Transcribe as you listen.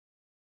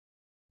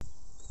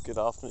Good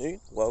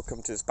afternoon,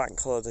 welcome to this bank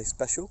holiday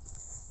special,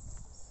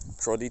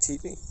 Troddy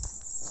TV.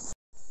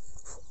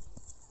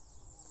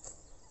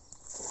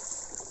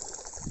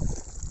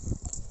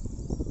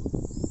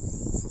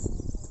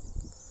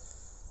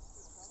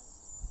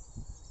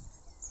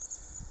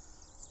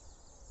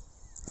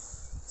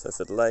 So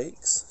for the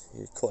lakes,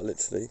 you quite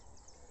literally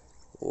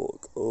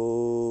walk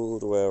all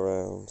the way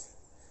around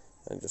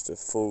and just a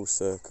full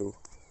circle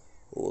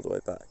all the way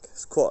back.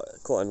 It's quite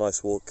a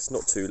nice walk, it's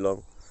not too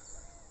long.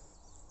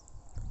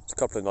 There's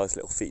a couple of nice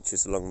little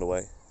features along the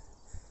way.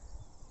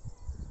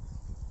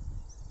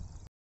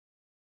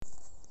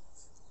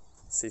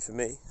 See, for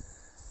me,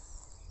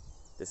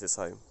 this is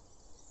home.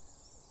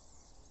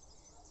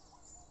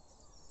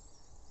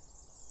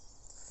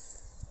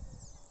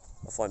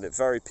 I find it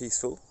very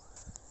peaceful,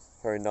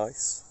 very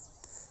nice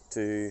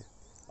to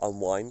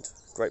unwind,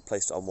 great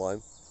place to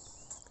unwind.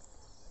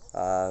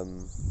 I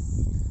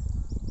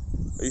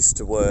used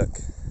to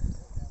work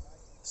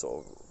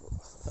sort of,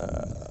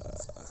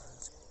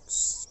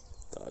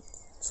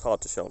 it's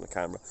hard to show on the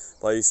camera,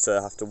 but I used to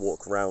have to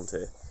walk around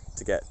here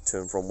to get to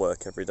and from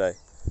work every day.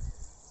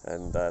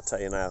 And tell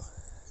you now,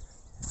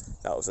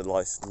 that was a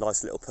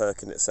nice little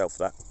perk in itself,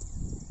 that.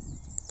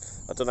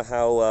 I don't know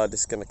how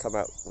this is going to come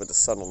out with the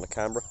sun on the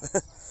camera,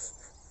 so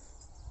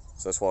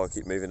that's why I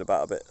keep moving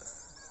about a bit. I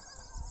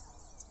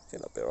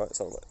think that'll be alright,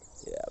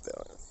 yeah, it'll be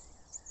alright.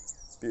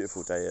 It's a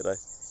beautiful day today,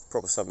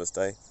 proper summer's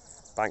day,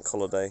 bank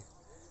holiday,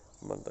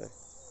 Monday.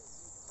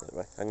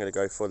 Anyway, I'm going to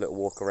go for a little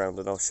walk around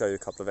and I'll show you a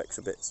couple of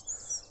extra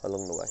bits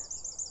along the way.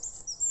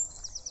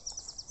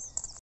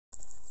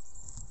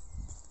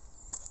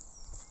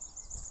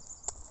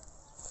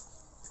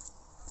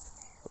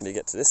 When you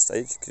get to this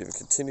stage, you can either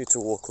continue to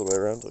walk all the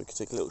way around, or you can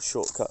take a little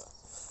shortcut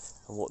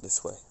and walk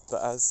this way.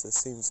 But as there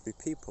seems to be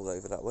people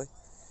over that way,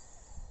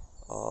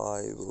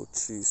 I will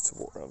choose to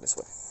walk around this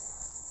way.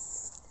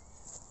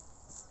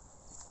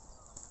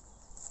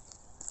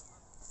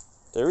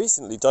 They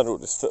recently done all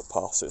this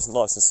footpath, so it's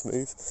nice and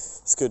smooth.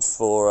 It's good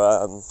for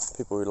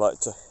people who like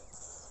to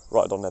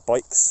ride on their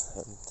bikes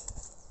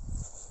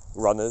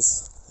and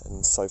runners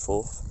and so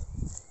forth.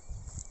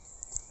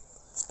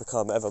 It's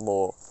become ever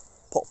more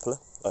popular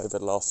over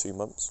the last few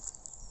months.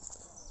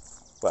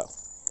 Well,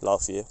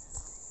 last year.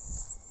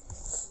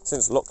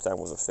 Since lockdown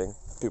was a thing,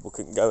 people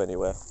couldn't go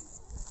anywhere.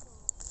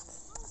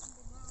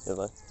 You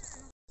know.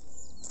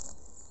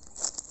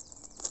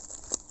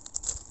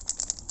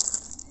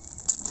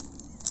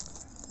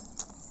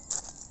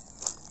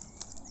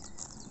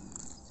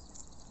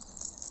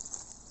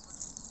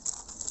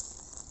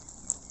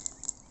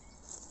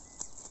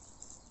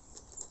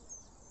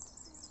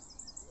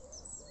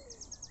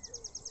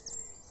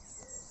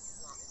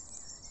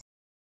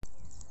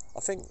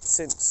 I think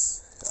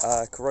since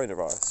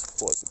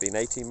coronavirus, what's it been,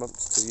 18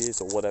 months, 2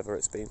 years, or whatever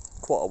it's been,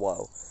 quite a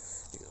while,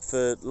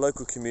 for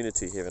local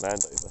community here in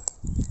Andover,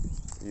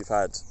 you've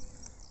had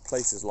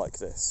places like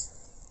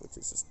this, which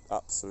is just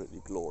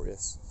absolutely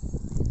glorious,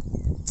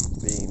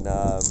 been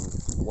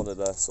one of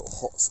the sort of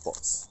hot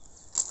spots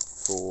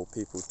for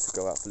people to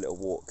go out for little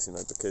walks, you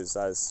know, because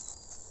as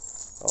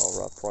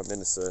our Prime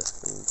Minister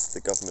and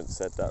the government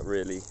said, that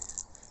really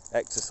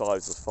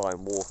exercise was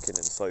fine, walking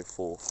and so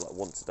forth, like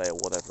once a day or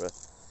whatever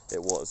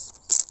it was.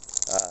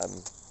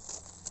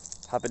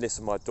 Having this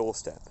on my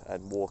doorstep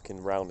and walking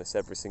around this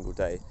every single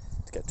day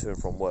to get to and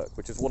from work,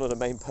 which is one of the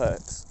main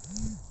perks.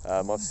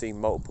 I've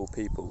seen multiple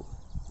people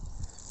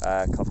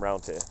come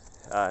round here,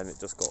 and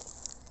it just got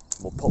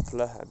more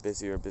popular and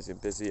busier and busier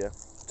and busier,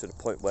 to the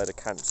point where the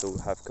council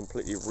have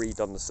completely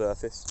redone the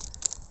surface.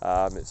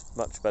 It's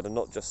much better,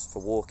 not just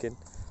for walking,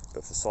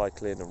 but for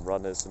cycling and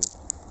runners and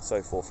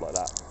so forth like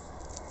that.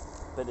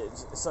 But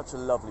it's such a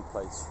lovely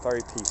place,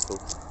 very peaceful.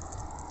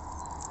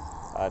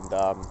 And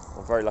I'm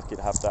very lucky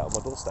to have that on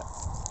my doorstep.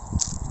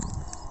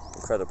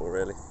 Incredible,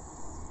 really.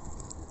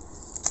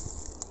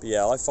 But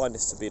yeah, I find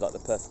this to be like the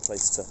perfect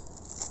place to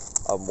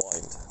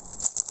unwind.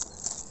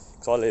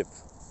 Because I live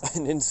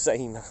an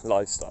insane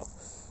lifestyle.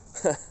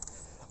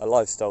 A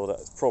lifestyle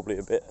that's probably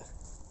a bit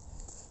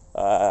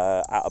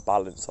out of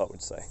balance, I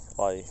would say.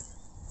 I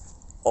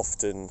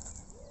often,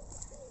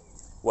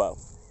 well,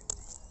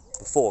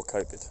 before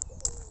COVID,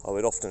 I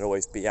would often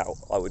always be out.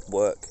 I would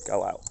work,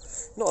 go out.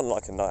 Not on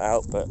like a night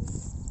out, but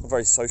I'm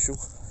very social.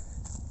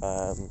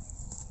 I'm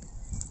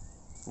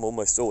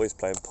almost always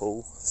playing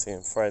pool,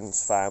 seeing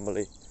friends,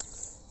 family,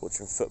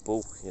 watching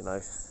football, you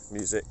know,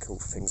 music, all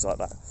things like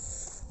that.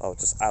 I was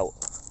just out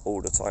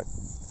all the time.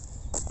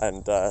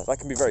 And that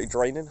can be very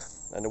draining.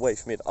 And a way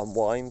for me to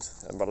unwind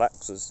and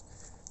relax was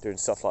doing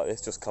stuff like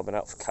this, just coming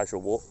out for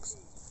casual walks.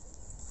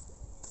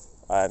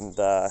 And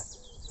to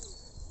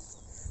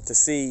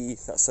see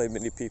that so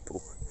many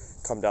people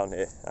come down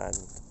here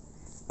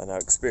and are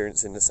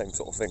experiencing the same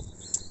sort of thing,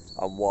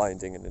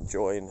 unwinding and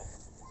enjoying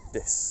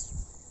this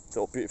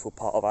little beautiful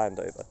part of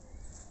Andover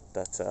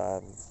that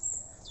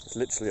is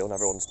literally on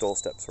everyone's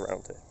doorsteps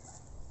around here.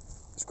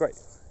 It's great.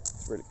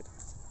 It's really good.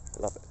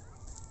 I love it.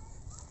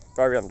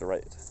 Very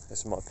underrated. This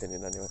is my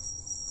opinion anyway.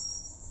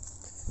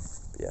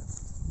 But yeah.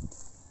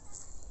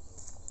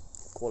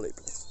 Quality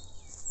place.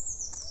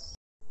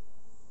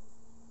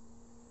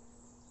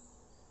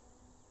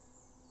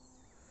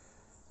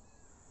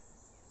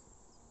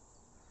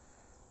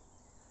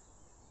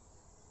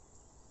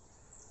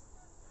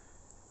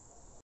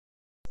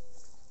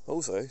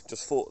 Also,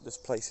 just thought this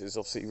place is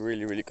obviously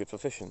really, really good for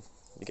fishing.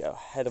 You get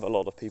ahead of a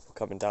lot of people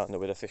coming down there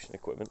with their fishing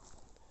equipment.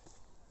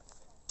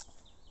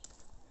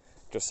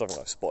 Just something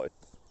I spotted.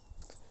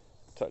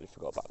 Totally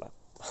forgot about that.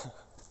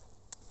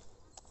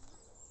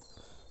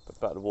 But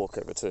about to walk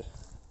over to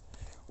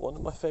one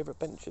of my favourite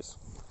benches.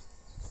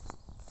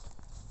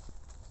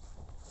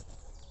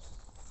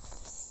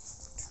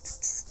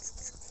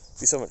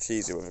 Be so much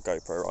easier with a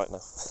GoPro right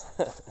now.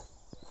 Here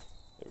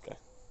we go.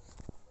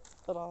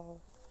 Ta-da!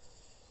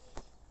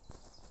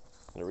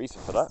 And the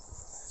reason for that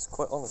is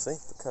quite honestly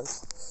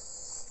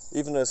because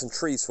even though there's some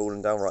trees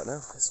falling down right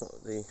now, it's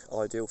not the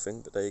ideal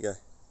thing, but there you go.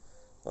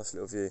 Nice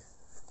little view.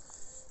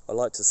 I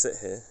like to sit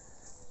here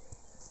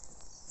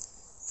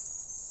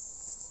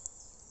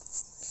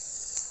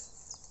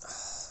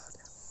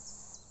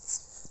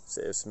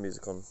with some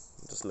music on and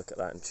just look at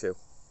that and chill.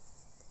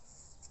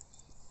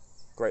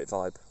 Great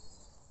vibe.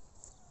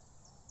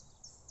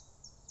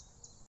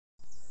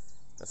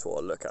 That's what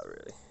I look at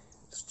really.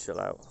 Just chill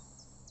out.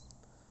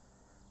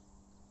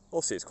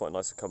 Obviously it's quite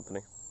nice for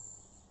company.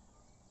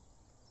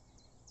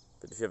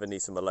 But if you ever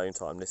need some alone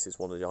time, this is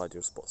one of the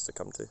ideal spots to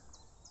come to.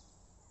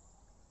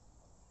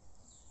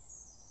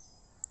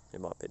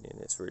 In my opinion,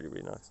 it's really,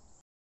 really nice.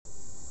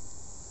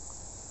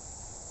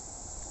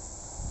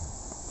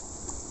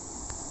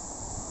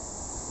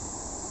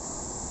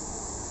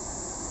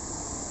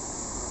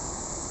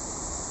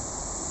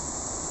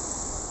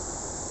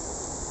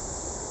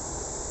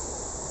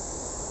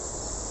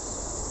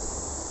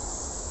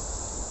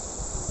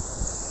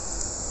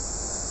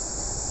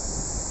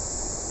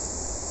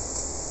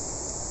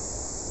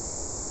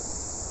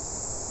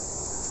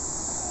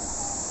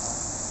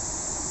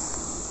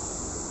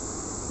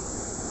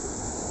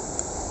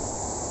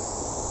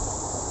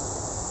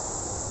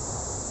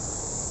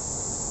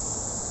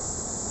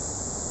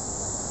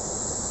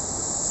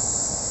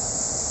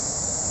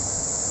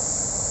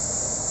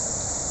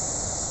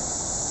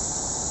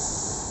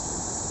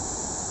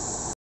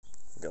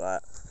 Look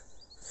at that.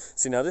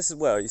 See, now this is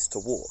where I used to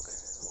walk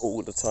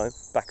all the time,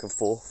 back and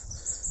forth,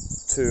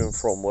 to and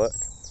from work.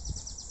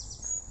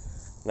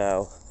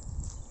 Now,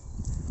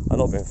 I'm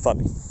not being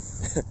funny,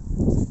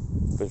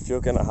 but if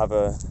you're going to have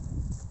a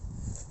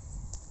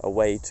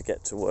way to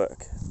get to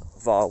work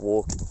via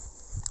walking,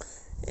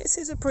 this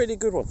is a pretty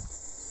good one.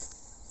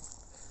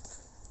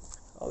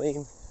 I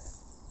mean,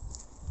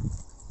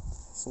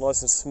 it's a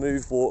nice and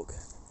smooth walk.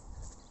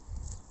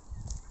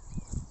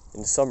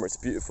 In the summer it's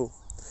beautiful.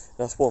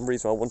 That's one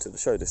reason I wanted to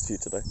show this to you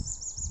today.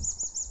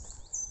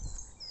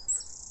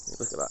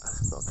 Look at that,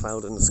 not a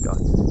cloud in the sky.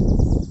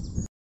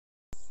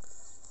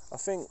 I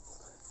think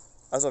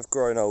as I've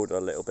grown older a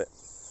little bit,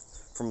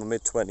 from my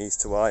mid-20s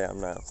to where I am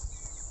now,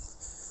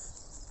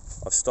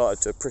 I've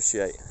started to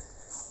appreciate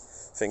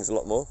things a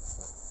lot more.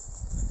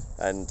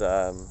 And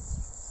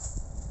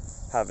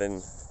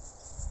having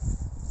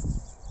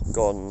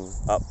gone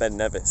up Ben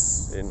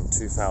Nevis in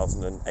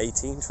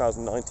 2018,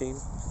 2019,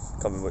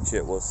 can't remember which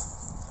year it was.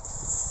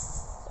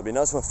 I mean,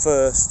 that's my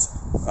first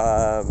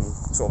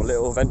sort of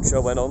little adventure I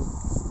went on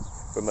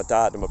with my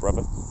dad and my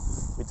brother.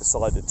 We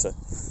decided to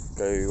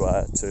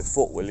go to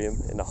Fort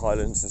William in the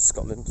Highlands in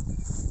Scotland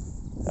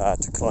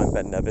to climb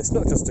Ben Nevis.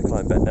 Not just to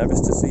climb Ben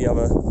Nevis, to see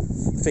other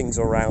things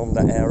around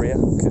that area,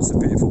 because it's a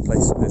beautiful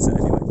place to visit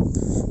anyway.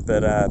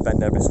 But Ben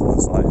Nevis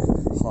was like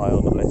high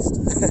on the list.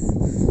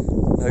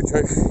 No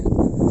joke,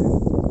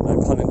 no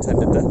pun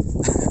intended there.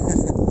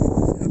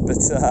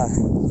 But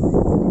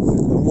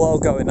while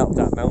going up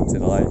that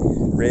mountain, I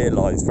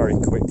realised very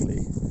quickly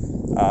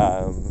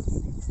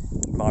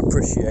my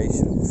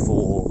appreciation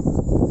for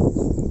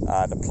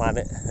the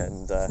planet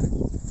and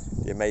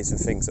the amazing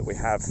things that we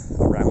have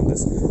around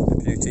us, the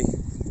beauty.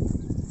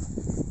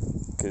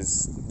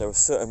 Because there were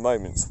certain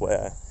moments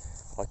where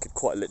I could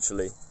quite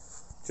literally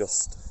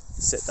just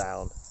sit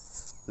down,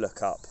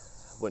 look up,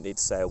 wouldn't need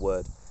to say a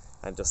word,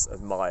 and just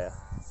admire.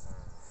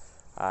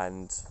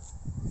 And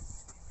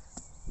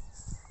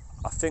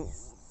I think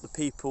the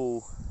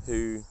people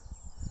who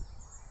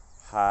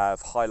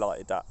have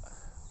highlighted that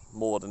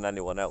more than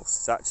anyone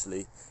else is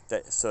actually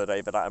Sir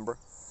David Attenborough.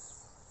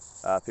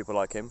 People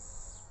like him.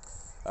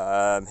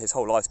 His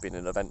whole life's been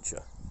an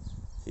adventure.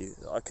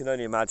 I can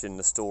only imagine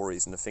the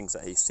stories and the things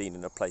that he's seen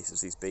and the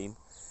places he's been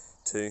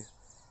to.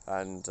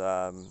 And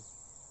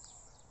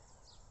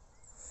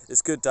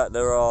it's good that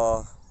there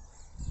are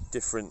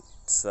different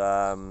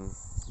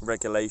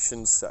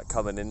regulations that are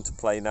coming into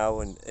play now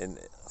in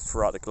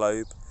throughout the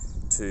globe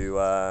to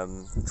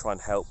try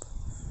and help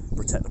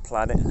protect the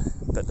planet,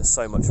 but there's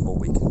so much more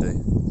we can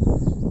do.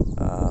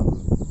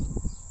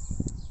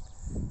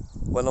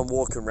 When I'm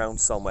walking around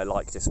somewhere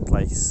like this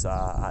place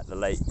at the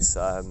lakes,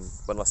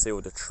 when I see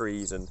all the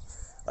trees and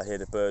I hear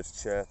the birds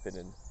chirping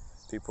and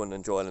people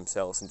enjoying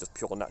themselves and just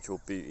pure natural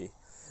beauty,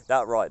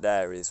 that right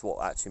there is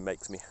what actually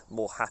makes me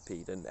more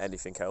happy than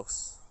anything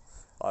else.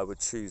 I would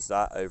choose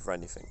that over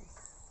anything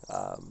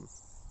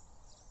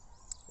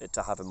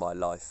to have in my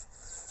life,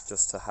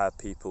 just to have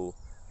people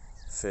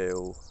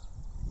feel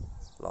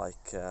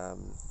like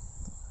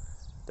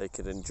they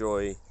could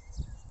enjoy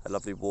a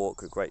lovely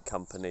walk with great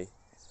company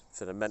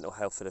for the mental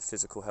health, for the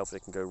physical health. They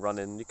can go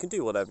running. You can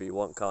do whatever you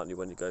want, can't you,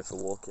 when you go for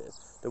walking?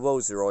 The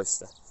world's your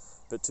oyster.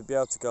 But to be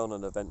able to go on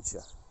an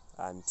adventure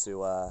and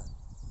to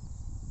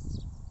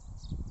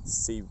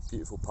see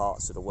beautiful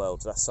parts of the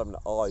world, that's something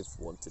that I've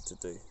wanted to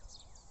do.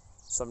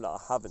 Something that I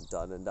haven't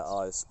done and that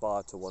I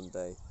aspire to one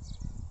day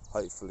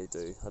hopefully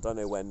do. I don't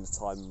know when the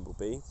time will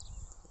be,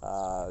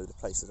 the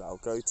places that I'll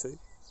go to,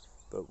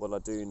 but what I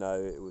do know,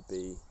 it would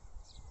be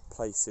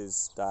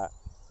places that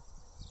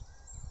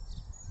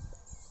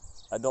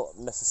are not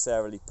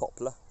necessarily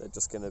popular. They're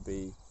just going to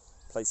be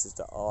places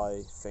that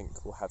I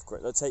think will have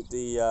great. I'll take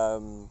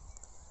the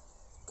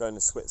going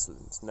to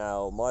Switzerland.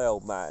 Now, my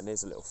old man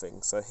is a little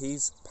thing, so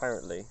he's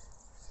apparently,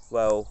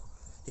 well,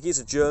 he gives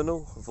a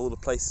journal of all the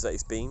places that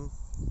he's been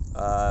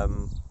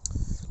on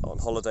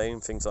holiday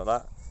and things like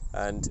that.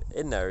 And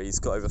in there, he's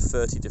got over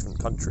 30 different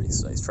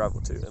countries that he's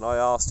travelled to. And I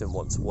asked him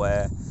once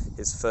where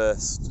his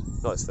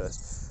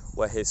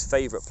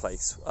favourite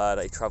place that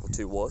he travelled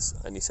to was,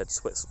 and he said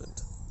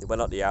Switzerland. He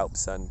went up the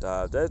Alps, and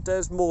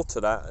there's more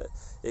to that.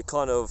 It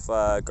kind of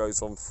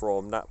goes on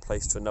from that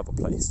place to another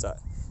place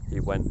that he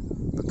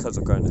went because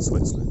of going to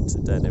Switzerland,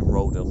 and then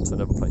enrolled onto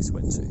another place he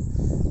went to.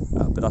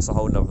 But that's a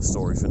whole other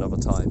story for another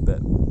time. But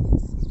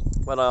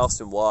when I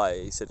asked him why,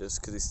 he said it's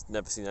because he's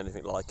never seen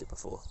anything like it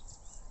before.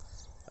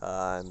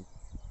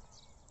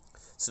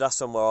 So that's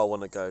somewhere I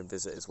want to go and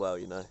visit as well,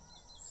 you know.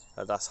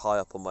 That's high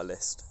up on my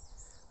list.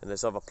 And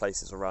there's other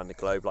places around the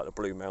globe, like the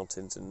Blue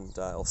Mountains in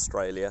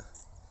Australia.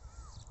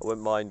 I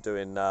wouldn't mind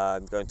doing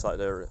going to like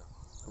the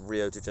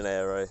Rio de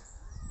Janeiro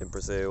in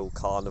Brazil,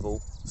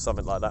 Carnival,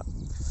 something like that.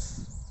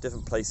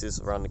 Different places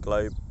around the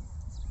globe.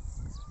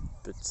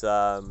 But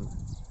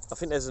I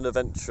think there's an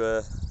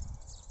adventurer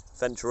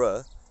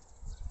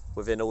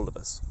within all of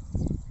us.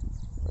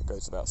 That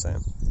goes without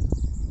saying.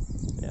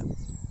 Yeah.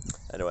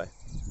 Anyway,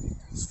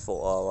 just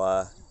thought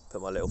I'll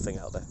put my little thing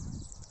out there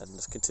and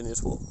just continue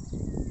to walk.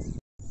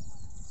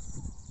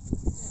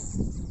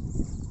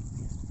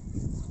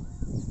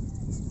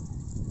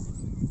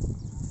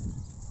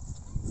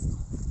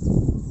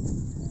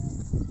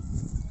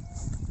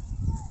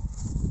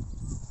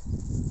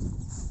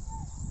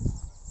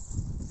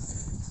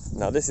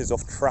 Now this is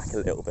off track a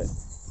little bit.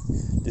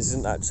 This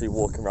isn't actually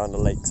walking around the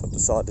lakes. I've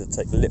decided to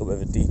take a little bit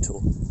of a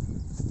detour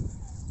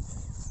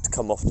to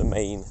come off the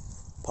main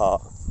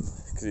part,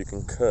 because you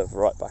can curve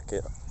right back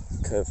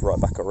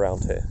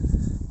around here.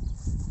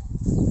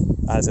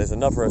 As there's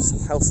another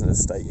housing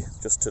estate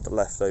just to the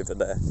left over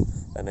there,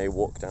 and they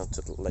walk down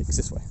to the lakes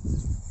this way.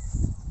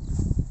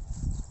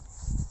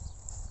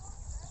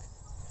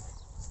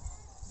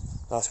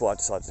 That's why I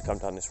decided to come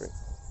down this route.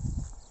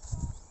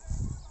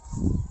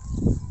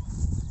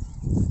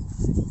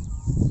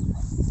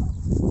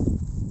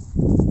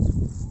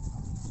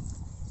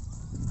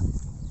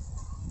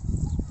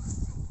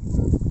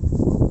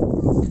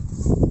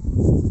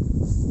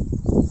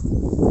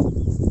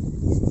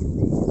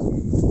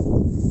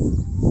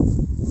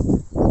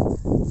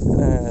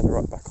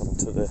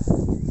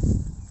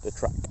 The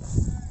track.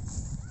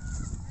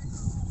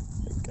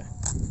 There we go.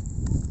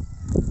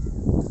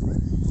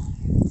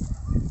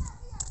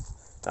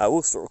 Now I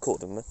will start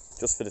recording then,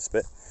 just for this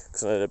bit,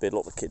 because I know there'll be a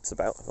lot of kids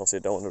about, and obviously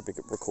I don't want to be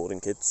recording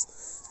kids,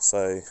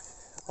 so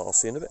I'll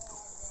see you in a bit.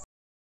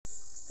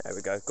 There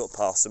we go, got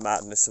past the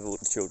madness of all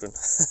the children.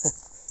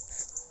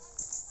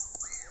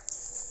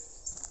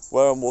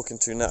 Where I'm walking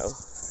to now,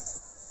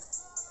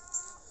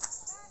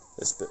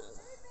 this bit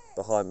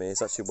behind me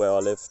is actually where I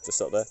live,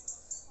 just up there.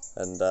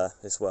 And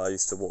it's where I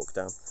used to walk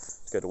down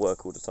to go to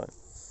work all the time.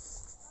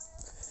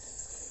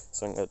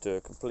 So I'm going to do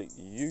a complete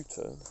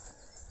U-turn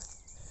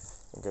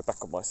and go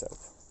back on myself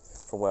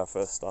from where I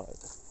first started.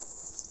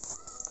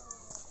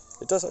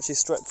 It does actually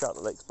stretch out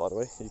the lakes, by the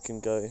way. You can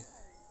go,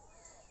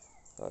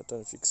 I don't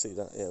know if you can see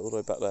that, yeah, all the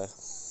way back there.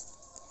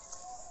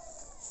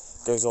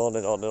 Goes on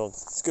and on and on.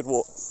 It's a good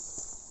walk.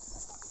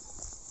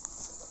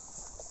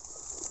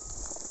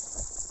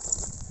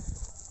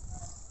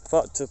 If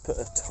I had to put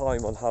a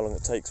time on how long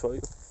it takes, well,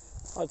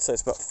 I'd say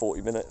it's about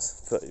 40 minutes,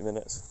 30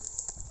 minutes,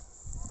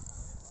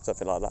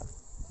 something like that.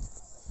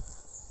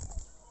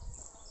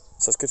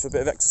 So it's good for a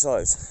bit of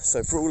exercise.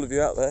 So for all of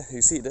you out there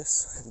who see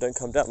this and don't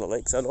come down the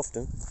lake so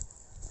often,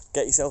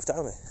 get yourself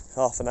down there.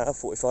 Half an hour,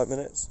 45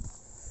 minutes.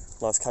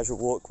 Nice casual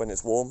walk when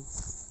it's warm.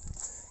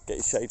 Get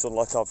your shades on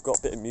like I've got,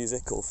 a bit of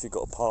music, or if you've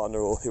got a partner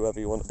or whoever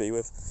you want to be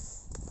with,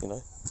 you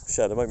know,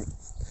 share the moment.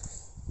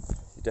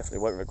 You definitely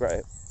won't regret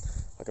it,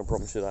 I can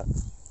promise you that.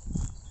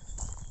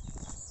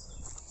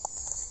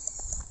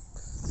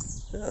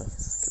 Yeah, look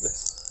at this.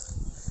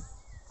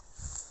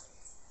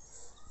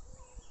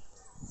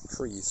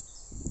 Trees.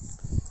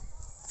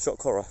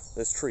 Shock horror,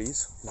 there's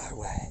trees. No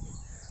way.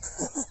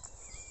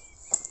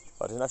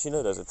 I didn't actually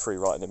know there's a tree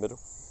right in the middle.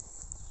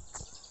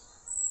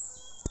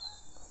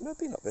 I've never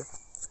been up here.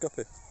 Let's go up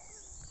here.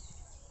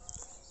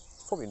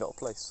 It's probably not a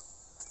place.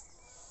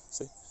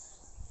 See?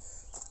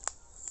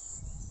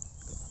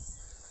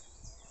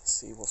 Let's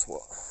see what's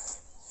what.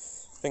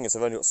 Thing is,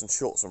 I've only got some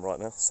shorts on right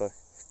now, so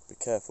be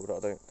careful that I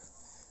don't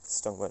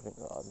stung by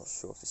anything. I'm not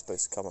sure if it's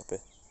supposed to come up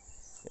here.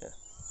 Yeah.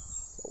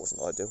 What was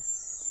ideal.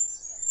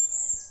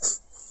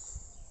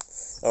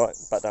 Alright,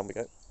 back down we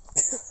go.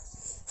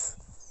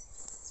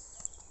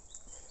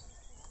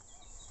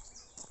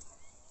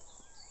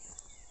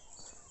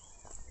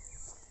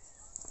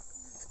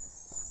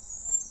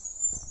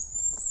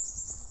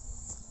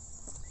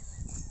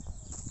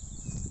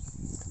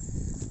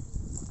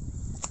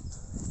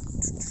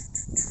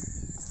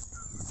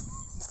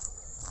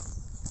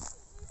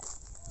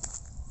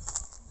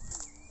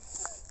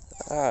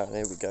 Ah,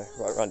 there we go,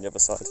 right around the other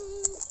side.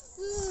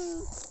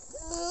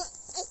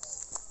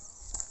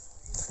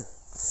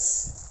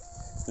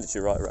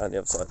 Literally right around the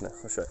other side now,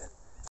 I'll show you.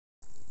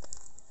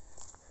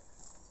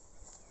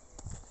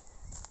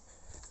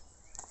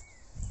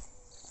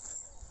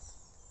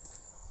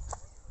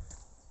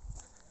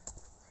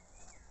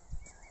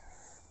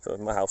 So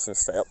my house will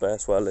stay up there,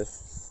 that's where I live.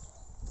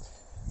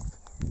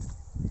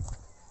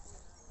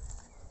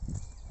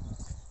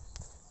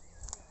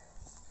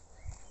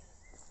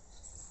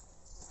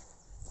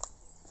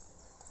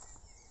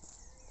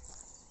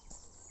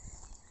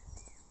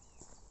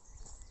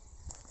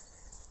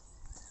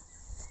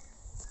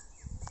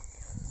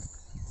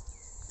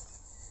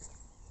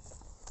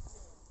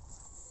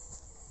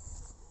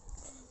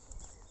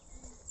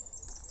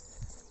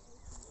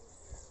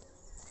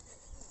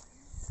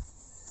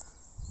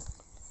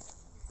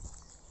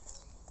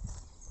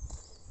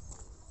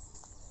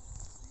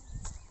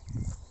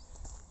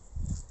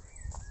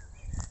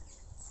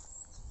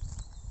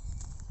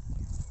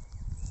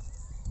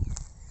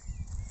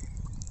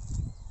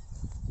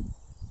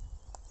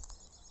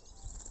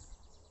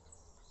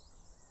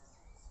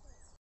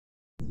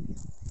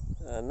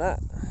 And that,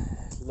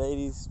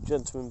 ladies,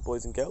 gentlemen,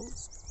 boys and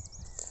girls,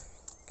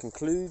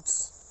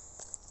 concludes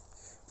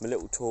my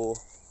little tour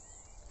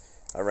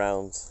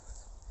around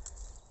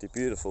the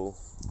beautiful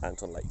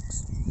Anton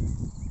Lakes.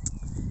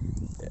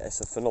 Yeah, it's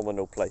a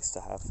phenomenal place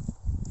to have.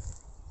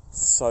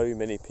 So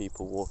many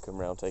people walking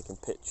around taking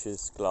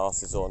pictures,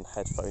 glasses on,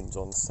 headphones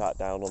on, sat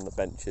down on the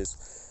benches,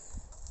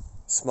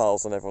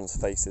 smiles on everyone's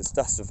faces.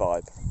 That's the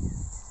vibe,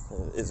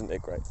 isn't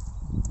it great?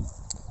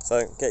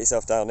 So get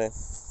yourself down here,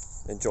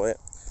 enjoy it.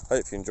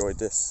 Hope you enjoyed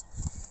this.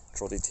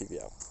 Troddy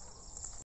TV out.